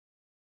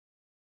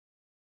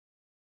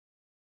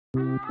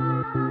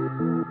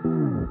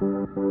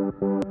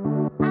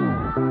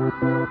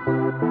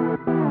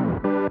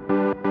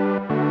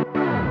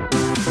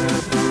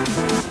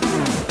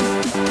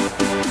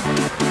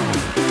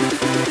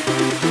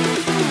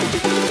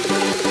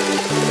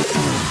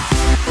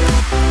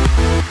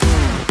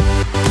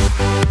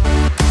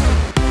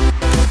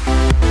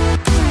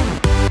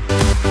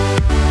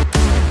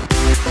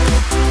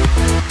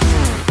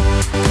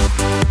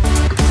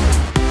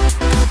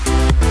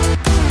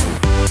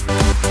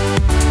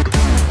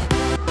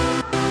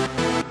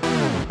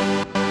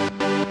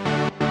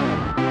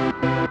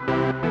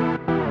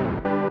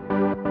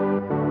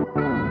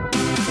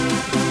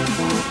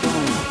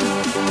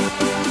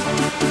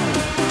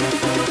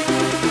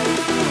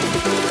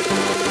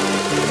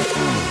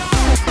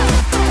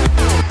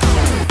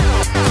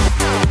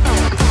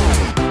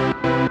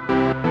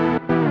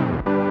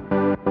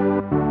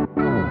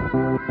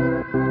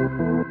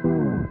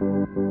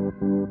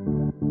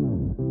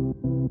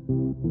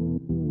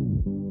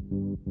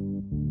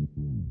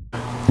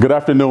Good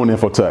afternoon,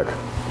 Infotec.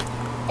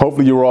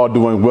 Hopefully you're all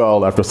doing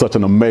well after such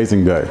an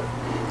amazing day.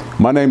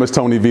 My name is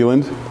Tony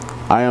Veland.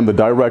 I am the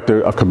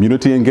Director of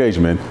Community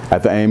Engagement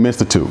at the AIM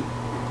Institute.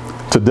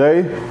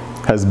 Today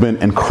has been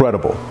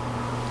incredible.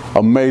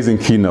 Amazing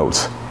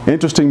keynotes,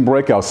 interesting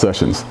breakout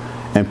sessions,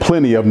 and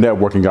plenty of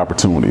networking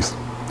opportunities.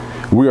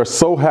 We are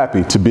so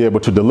happy to be able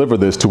to deliver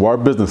this to our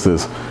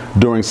businesses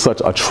during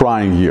such a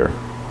trying year.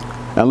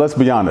 And let's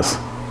be honest,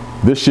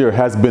 this year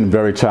has been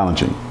very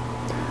challenging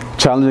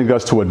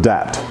us to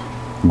adapt,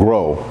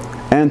 grow,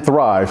 and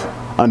thrive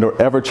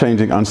under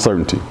ever-changing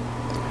uncertainty.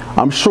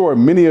 I'm sure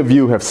many of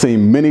you have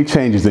seen many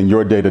changes in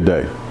your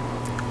day-to-day,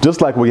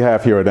 just like we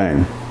have here at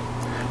AIM.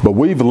 But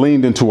we've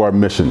leaned into our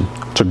mission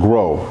to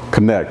grow,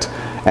 connect,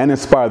 and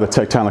inspire the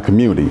tech talent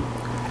community,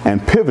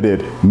 and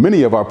pivoted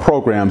many of our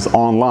programs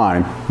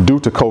online due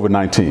to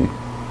COVID-19.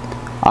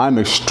 I'm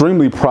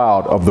extremely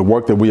proud of the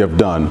work that we have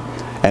done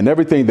and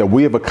everything that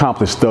we have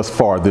accomplished thus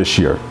far this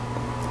year.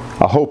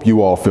 I hope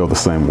you all feel the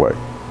same way.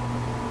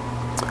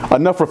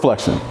 Enough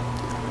reflection.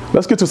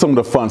 Let's get to some of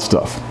the fun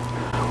stuff.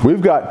 We've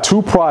got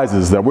 2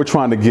 prizes that we're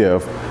trying to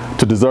give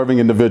to deserving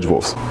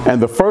individuals.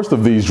 And the first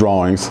of these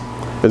drawings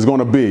is going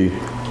to be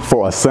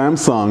for a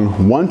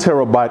Samsung 1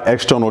 terabyte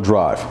external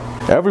drive.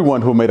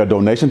 Everyone who made a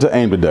donation to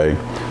AIM today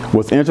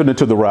was entered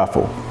into the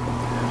raffle.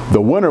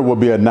 The winner will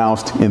be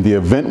announced in the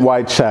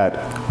event-wide chat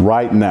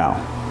right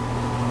now.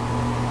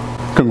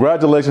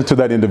 Congratulations to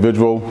that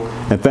individual,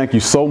 and thank you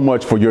so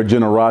much for your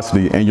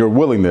generosity and your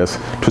willingness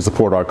to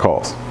support our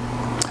cause.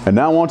 And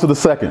now on to the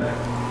second.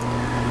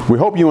 We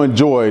hope you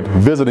enjoyed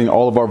visiting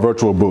all of our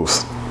virtual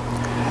booths.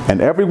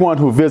 And everyone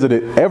who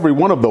visited every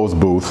one of those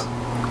booths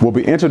will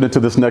be entered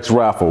into this next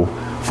raffle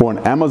for an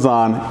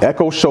Amazon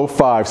Echo Show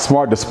 5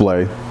 smart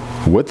display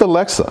with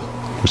Alexa,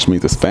 which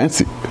means it's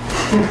fancy.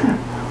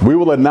 We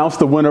will announce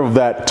the winner of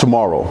that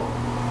tomorrow.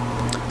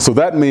 So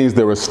that means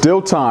there is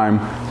still time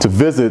to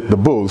visit the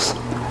booths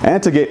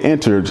and to get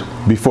entered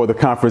before the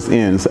conference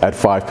ends at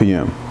 5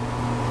 p.m.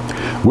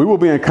 We will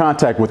be in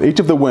contact with each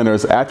of the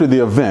winners after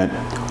the event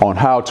on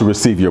how to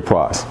receive your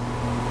prize.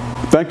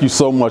 Thank you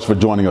so much for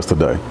joining us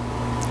today.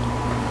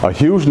 A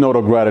huge note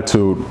of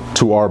gratitude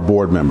to our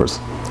board members.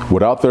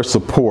 Without their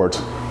support,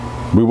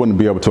 we wouldn't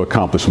be able to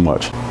accomplish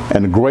much.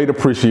 And a great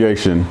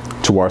appreciation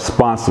to our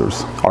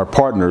sponsors, our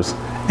partners,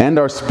 and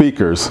our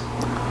speakers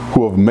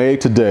who have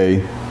made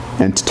today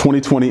and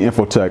 2020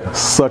 Infotech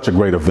such a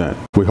great event.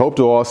 We hope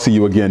to all see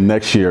you again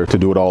next year to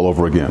do it all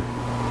over again.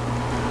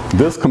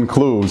 This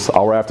concludes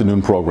our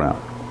afternoon program.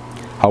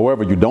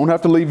 However, you don't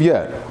have to leave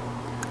yet.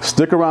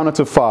 Stick around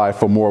until 5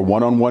 for more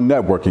one-on-one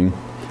networking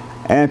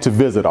and to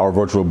visit our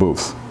virtual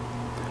booths.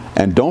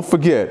 And don't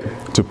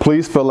forget to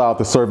please fill out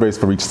the surveys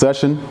for each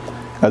session,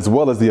 as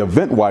well as the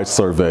event-wide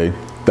survey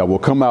that will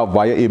come out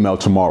via email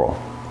tomorrow.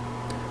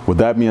 With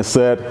that being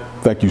said,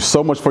 thank you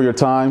so much for your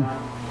time.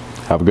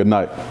 Have a good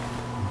night.